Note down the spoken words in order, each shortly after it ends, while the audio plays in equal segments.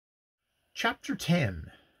Chapter 10.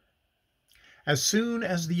 As soon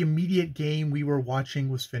as the immediate game we were watching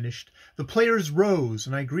was finished, the players rose,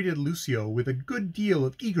 and I greeted Lucio with a good deal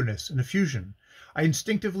of eagerness and effusion. I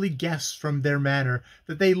instinctively guessed from their manner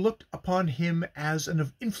that they looked upon him as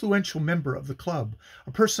an influential member of the club,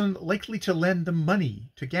 a person likely to lend them money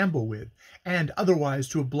to gamble with, and otherwise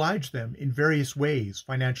to oblige them in various ways,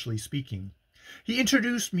 financially speaking. He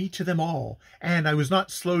introduced me to them all, and I was not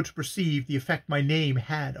slow to perceive the effect my name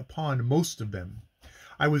had upon most of them.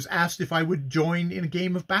 I was asked if I would join in a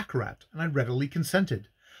game of baccarat, and I readily consented.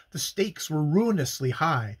 The stakes were ruinously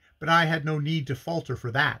high, but I had no need to falter for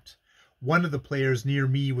that. One of the players near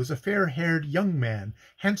me was a fair-haired young man,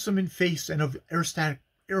 handsome in face and of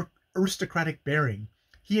aristocratic bearing.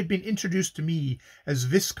 He had been introduced to me as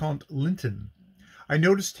Viscount Linton. I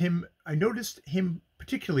noticed him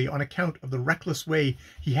particularly on account of the reckless way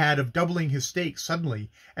he had of doubling his stakes suddenly,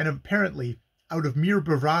 and apparently out of mere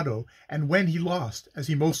bravado, and when he lost, as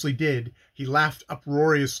he mostly did, he laughed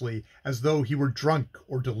uproariously as though he were drunk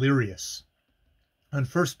or delirious. On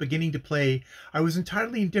first beginning to play, I was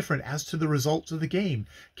entirely indifferent as to the results of the game,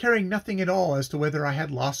 caring nothing at all as to whether I had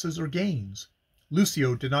losses or gains.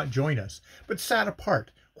 Lucio did not join us, but sat apart,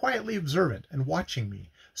 quietly observant and watching me,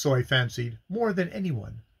 so I fancied, more than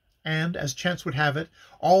anyone. And, as chance would have it,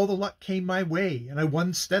 all the luck came my way, and I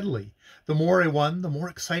won steadily. The more I won, the more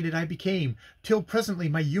excited I became, till presently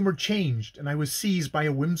my humour changed, and I was seized by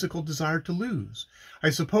a whimsical desire to lose.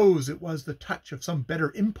 I suppose it was the touch of some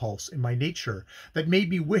better impulse in my nature that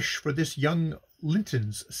made me wish for this young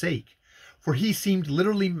Linton's sake, for he seemed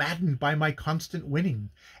literally maddened by my constant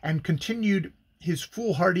winning, and continued his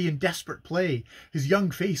foolhardy and desperate play. His young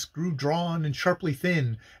face grew drawn and sharply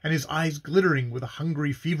thin, and his eyes glittering with a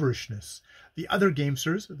hungry feverishness. The other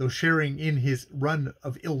gamesters, though sharing in his run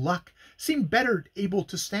of ill luck, seemed better able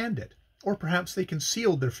to stand it, or perhaps they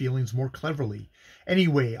concealed their feelings more cleverly.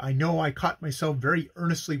 Anyway, I know I caught myself very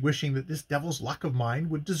earnestly wishing that this devil's luck of mine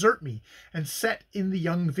would desert me and set in the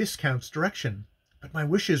young Viscount's direction. But my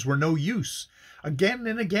wishes were no use. Again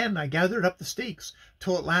and again I gathered up the stakes,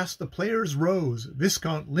 till at last the players rose,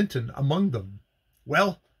 Viscount Linton among them.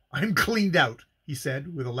 "Well, I'm cleaned out," he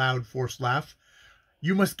said, with a loud, forced laugh.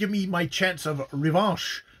 "You must give me my chance of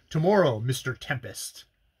revanche tomorrow, Mr. Tempest."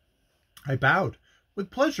 I bowed.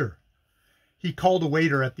 "With pleasure." He called a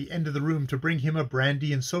waiter at the end of the room to bring him a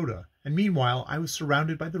brandy and soda, and meanwhile I was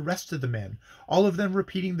surrounded by the rest of the men, all of them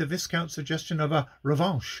repeating the Viscount's suggestion of a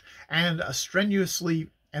revanche, and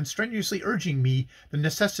strenuously urging me the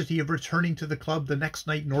necessity of returning to the club the next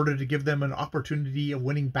night in order to give them an opportunity of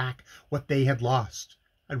winning back what they had lost.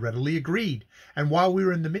 I readily agreed, and while we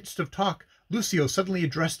were in the midst of talk, Lucio suddenly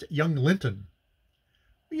addressed young Linton.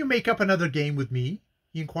 "Will you make up another game with me?"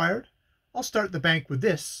 he inquired. "I'll start the bank with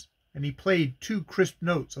this," and he played 2 crisp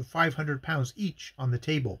notes of £500 each on the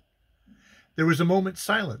table. There was a moment's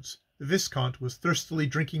silence. The Viscount was thirstily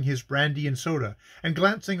drinking his brandy and soda, and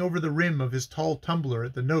glancing over the rim of his tall tumbler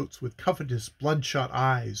at the notes with covetous, bloodshot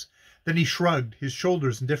eyes. Then he shrugged, his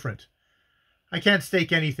shoulders indifferent. "I can't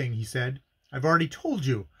stake anything," he said. "I've already told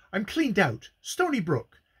you. I'm cleaned out. Stony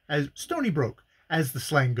broke, as the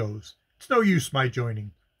slang goes. It's no use my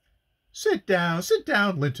joining." Sit down,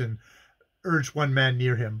 Linton," urged one man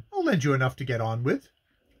near him. "I'll lend you enough to get on with."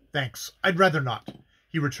 "Thanks, I'd rather not,"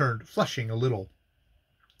 he returned, flushing a little.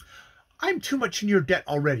 "I'm too much in your debt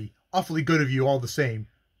already. Awfully good of you all the same.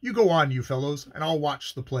 You go on, you fellows, and I'll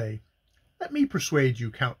watch the play." "Let me persuade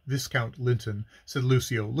you, Viscount Linton," said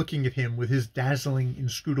Lucio, looking at him with his dazzling,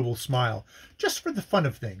 inscrutable smile. "Just for the fun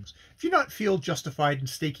of things. If you do not feel justified in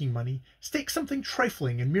staking money, stake something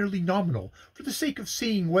trifling and merely nominal, for the sake of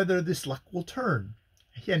seeing whether this luck will turn."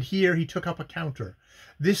 And here he took up a counter.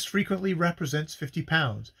 "This frequently represents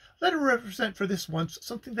 £50. Let it represent for this once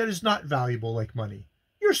something that is not valuable like money.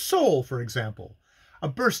 Your soul, for example." A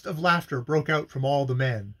burst of laughter broke out from all the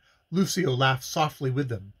men. Lucio laughed softly with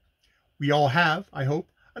them. "We all have, I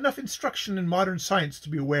hope, enough instruction in modern science to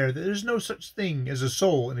be aware that there is no such thing as a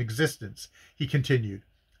soul in existence," he continued.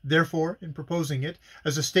 "Therefore, in proposing it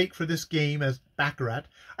as a stake for this game as baccarat,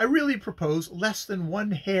 I really propose less than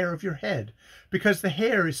 1 hair of your head, because the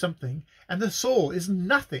hair is something, and the soul is a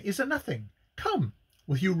nothing. Come,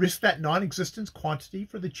 will you risk that non-existent quantity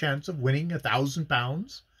for the chance of winning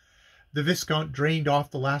 £1,000? The Viscount drained off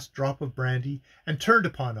the last drop of brandy, and turned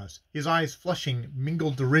upon us, his eyes flushing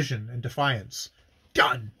mingled derision and defiance.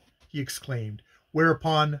 "Done!" he exclaimed,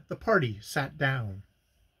 whereupon the party sat down.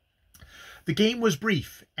 The game was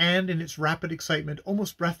brief, and in its rapid excitement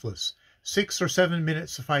almost breathless. 6 or 7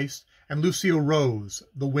 minutes sufficed, and Lucio rose,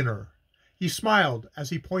 the winner. He smiled as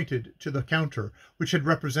he pointed to the counter which had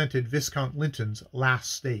represented Viscount Linton's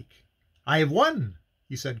last stake. I have won,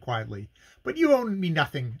 he said quietly. But you owe me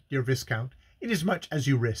nothing, dear Viscount, inasmuch as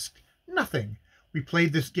you risked. Nothing. We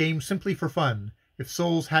played this game simply for fun. If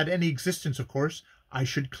souls had any existence, of course, I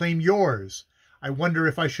should claim yours. I wonder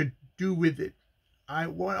if I should do with it. I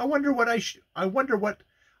wonder what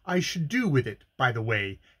I should do with it, by the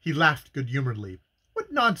way. He laughed good-humoredly.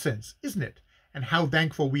 What nonsense, isn't it? And how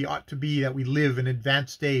thankful we ought to be that we live in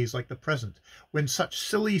advanced days like the present, when such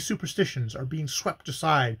silly superstitions are being swept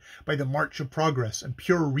aside by the march of progress and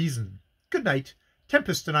pure reason. Good night.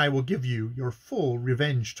 Tempest and I will give you your full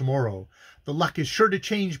revenge tomorrow. The luck is sure to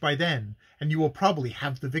change by then, and you will probably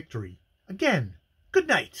have the victory. Again, good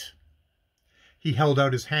night. He held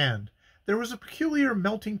out his hand. There was a peculiar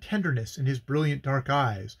melting tenderness in his brilliant dark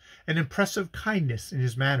eyes, an impressive kindness in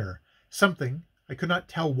his manner. Something, I could not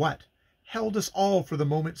tell what, held us all for the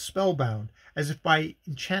moment spellbound, as if by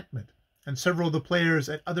enchantment, and several of the players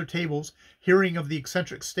at other tables, hearing of the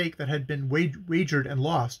eccentric stake that had been wagered and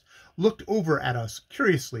lost, looked over at us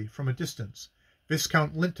curiously from a distance.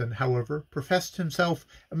 Viscount Linton, however, professed himself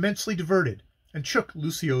immensely diverted, and shook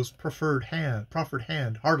Lucio's proffered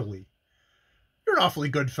hand heartily. "You're an awfully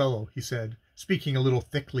good fellow," he said, speaking a little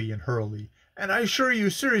thickly and hurriedly, "and I assure you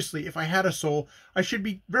seriously, if I had a soul, I should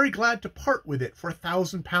be very glad to part with it for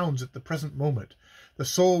 £1,000 at the present moment. The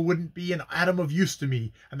soul wouldn't be an atom of use to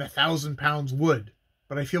me, and the £1,000 would.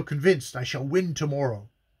 But I feel convinced I shall win tomorrow."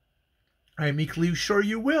 "I am equally sure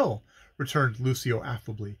you will," returned Lucio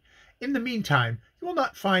affably. "In the meantime, you will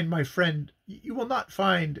not find my friend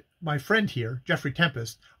here, Geoffrey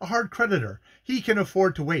Tempest, a hard creditor. He can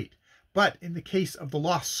afford to wait. But in the case of the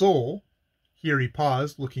lost soul," here he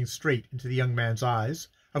paused, looking straight into the young man's eyes,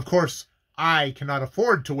 "of course I cannot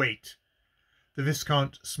afford to wait." The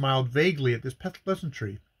Viscount smiled vaguely at this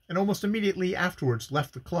pleasantry, and almost immediately afterwards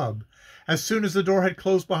left the club. As soon as the door had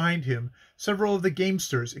closed behind him, several of the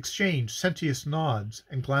gamesters exchanged sententious nods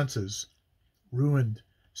and glances. "Ruined,"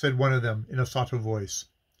 said one of them in a sotto voice.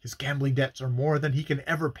 "His gambling debts are more than he can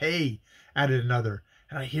ever pay," added another,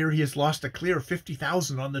 "and I hear he has lost a clear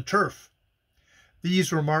 50,000 on the turf."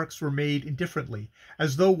 These remarks were made indifferently,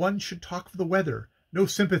 as though one should talk of the weather. No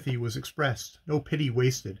sympathy was expressed, no pity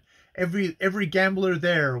wasted. Every gambler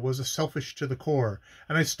there was a selfish to the core,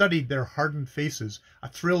 and I studied their hardened faces. A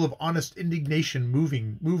thrill of honest indignation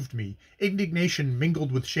moved me, indignation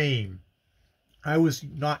mingled with shame. I was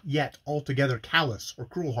not yet altogether callous or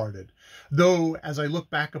cruel-hearted, though, as I look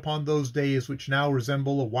back upon those days which now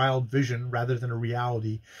resemble a wild vision rather than a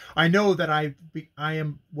reality, I know that I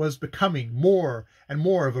was becoming more and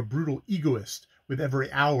more of a brutal egoist with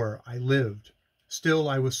every hour I lived. Still,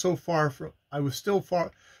 I was so far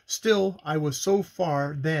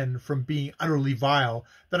then from being utterly vile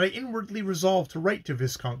that I inwardly resolved to write to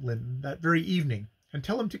Viscount Linton that very evening, and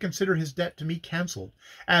tell him to consider his debt to me cancelled,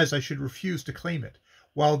 as I should refuse to claim it.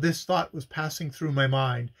 While this thought was passing through my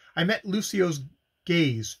mind, I met Lucio's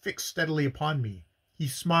gaze fixed steadily upon me. He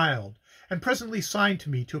smiled, and presently signed to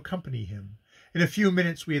me to accompany him. In a few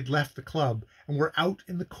minutes we had left the club, and were out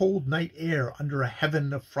in the cold night air under a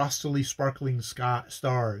heaven of frostily sparkling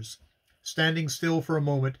stars. Standing still for a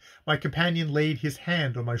moment, my companion laid his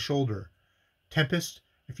hand on my shoulder. "Tempest,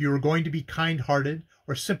 if you are going to be kind-hearted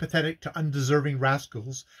or sympathetic to undeserving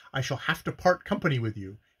rascals, I shall have to part company with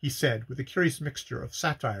you," he said, with a curious mixture of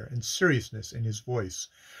satire and seriousness in his voice.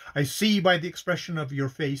 "I see by the expression of your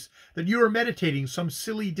face that you are meditating some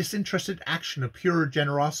silly, disinterested action of pure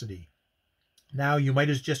generosity. Now you might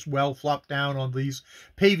as just well flop down on these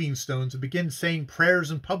paving stones and begin saying prayers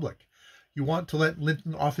in public. You want to let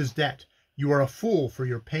Linton off his debt. You are a fool for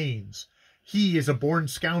your pains. He is a born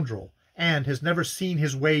scoundrel, and has never seen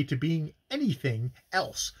his way to being anything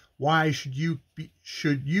else. Why should you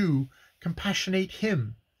compassionate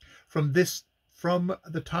him? From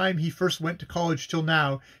the time he first went to college till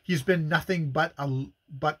now, he has been doing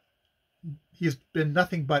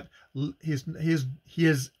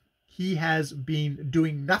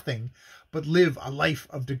nothing but live a life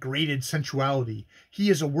of degraded sensuality. He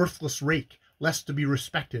is a worthless rake, less to be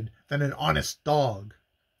respected than an honest dog.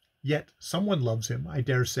 Yet someone loves him, I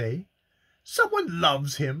dare say." "Someone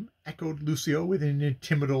loves him!" echoed Lucio with an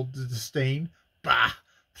inimical disdain. "Bah!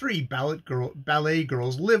 3 ballet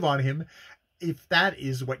girls live on him, if that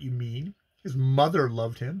is what you mean. His mother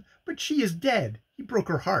loved him, but she is dead. He broke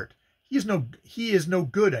her heart. He is no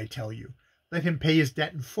good, I tell you. Let him pay his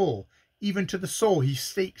debt in full, even to the soul he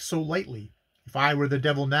staked so lightly. If I were the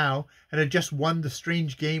devil now, and had just won the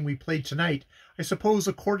strange game we played tonight, I suppose,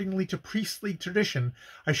 accordingly to priestly tradition,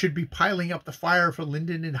 I should be piling up the fire for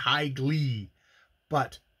Linton in high glee.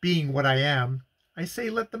 But, being what I am, I say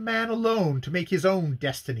let the man alone to make his own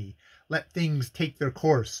destiny. Let things take their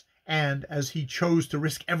course, and as he chose to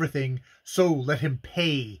risk everything, so let him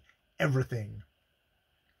pay everything.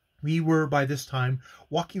 We were by this time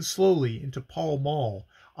walking slowly into Pall Mall.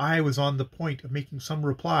 I was on the point of making some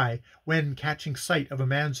reply, when, catching sight of a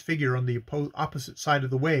man's figure on the opposite side of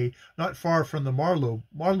the way, not far from the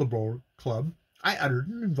Marlborough Club, I uttered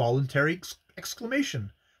an involuntary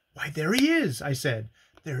exclamation. "Why, there he is!" I said.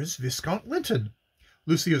 "There is Viscount Linton."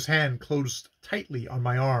 Lucio's hand closed tightly on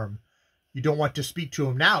my arm. "You don't want to speak to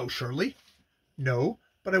him now, surely?" "No,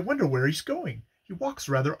 but I wonder where he's going. He walks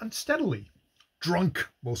rather unsteadily." "Drunk,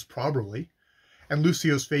 most probably." And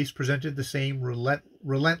Lucio's face presented the same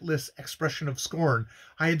relentless expression of scorn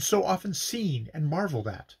I had so often seen and marvelled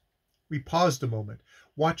at. We paused a moment,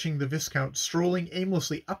 watching the Viscount strolling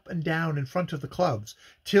aimlessly up and down in front of the clubs,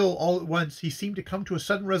 till all at once he seemed to come to a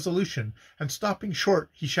sudden resolution, and stopping short,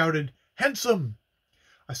 he shouted, "Hansom!"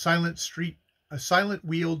 A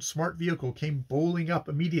silent-wheeled, smart vehicle came bowling up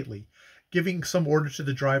immediately. Giving some order to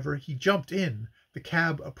the driver, he jumped in. The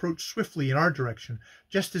cab approached swiftly in our direction.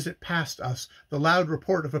 Just as it passed us, the loud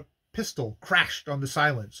report of a pistol crashed on the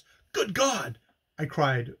silence. "Good God!" I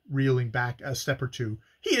cried, reeling back a step or two.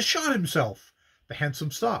 "He has shot himself!" The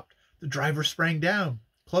hansom stopped. The driver sprang down.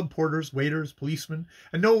 Club porters, waiters, policemen,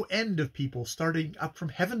 and no end of people, starting up from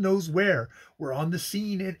heaven knows where, were on the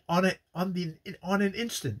scene on an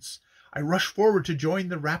instant. I rushed forward to join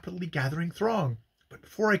the rapidly gathering throng. But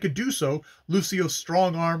before I could do so, Lucio's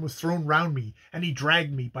strong arm was thrown round me, and he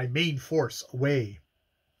dragged me by main force away.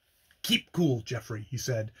 "Keep cool, Geoffrey," he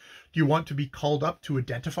said. "Do you want to be called up to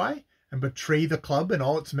identify and betray the club and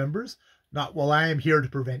all its members? Not while I am here to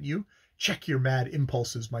prevent you. Check your mad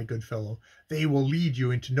impulses, my good fellow. They will lead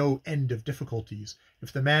you into no end of difficulties.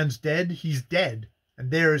 If the man's dead, he's dead,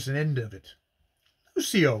 and there's an end of it."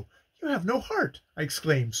 "Lucio, you have no heart!" I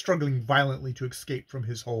exclaimed, struggling violently to escape from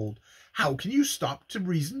his hold. "How can you stop to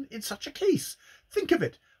reason in such a case? Think of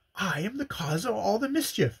it. I am the cause of all the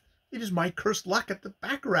mischief. It is my cursed luck at the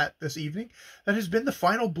baccarat this evening that has been the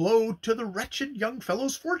final blow to the wretched young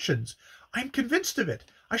fellow's fortunes. I am convinced of it.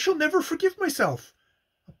 I shall never forgive myself."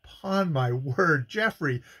 "Upon my word,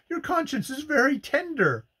 Geoffrey, your conscience is very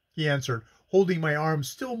tender," he answered, holding my arm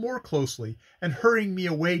still more closely, and hurrying me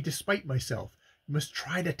away despite myself. "You must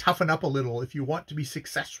try to toughen up a little if you want to be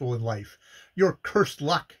successful in life. Your cursed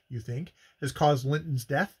luck, you think, has caused Linton's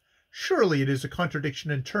death. Surely it is a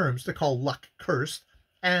contradiction in terms to call luck cursed.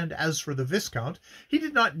 And as for the Viscount, he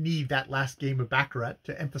did not need that last game of baccarat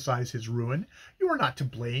to emphasize his ruin. You are not to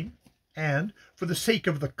blame. And, for the sake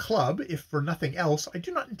of the club, if for nothing else, I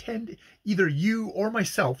do not intend either you or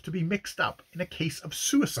myself to be mixed up in a case of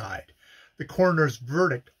suicide. The coroner's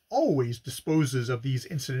verdict always disposes of these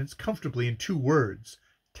incidents comfortably in 2 words: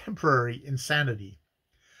 temporary insanity."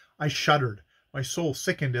 I shuddered. My soul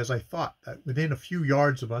sickened as I thought that within a few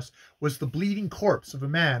yards of us was the bleeding corpse of a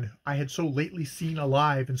man I had so lately seen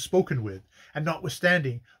alive and spoken with, and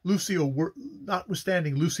notwithstanding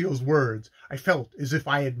Lucio's words, I felt as if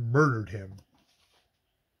I had murdered him.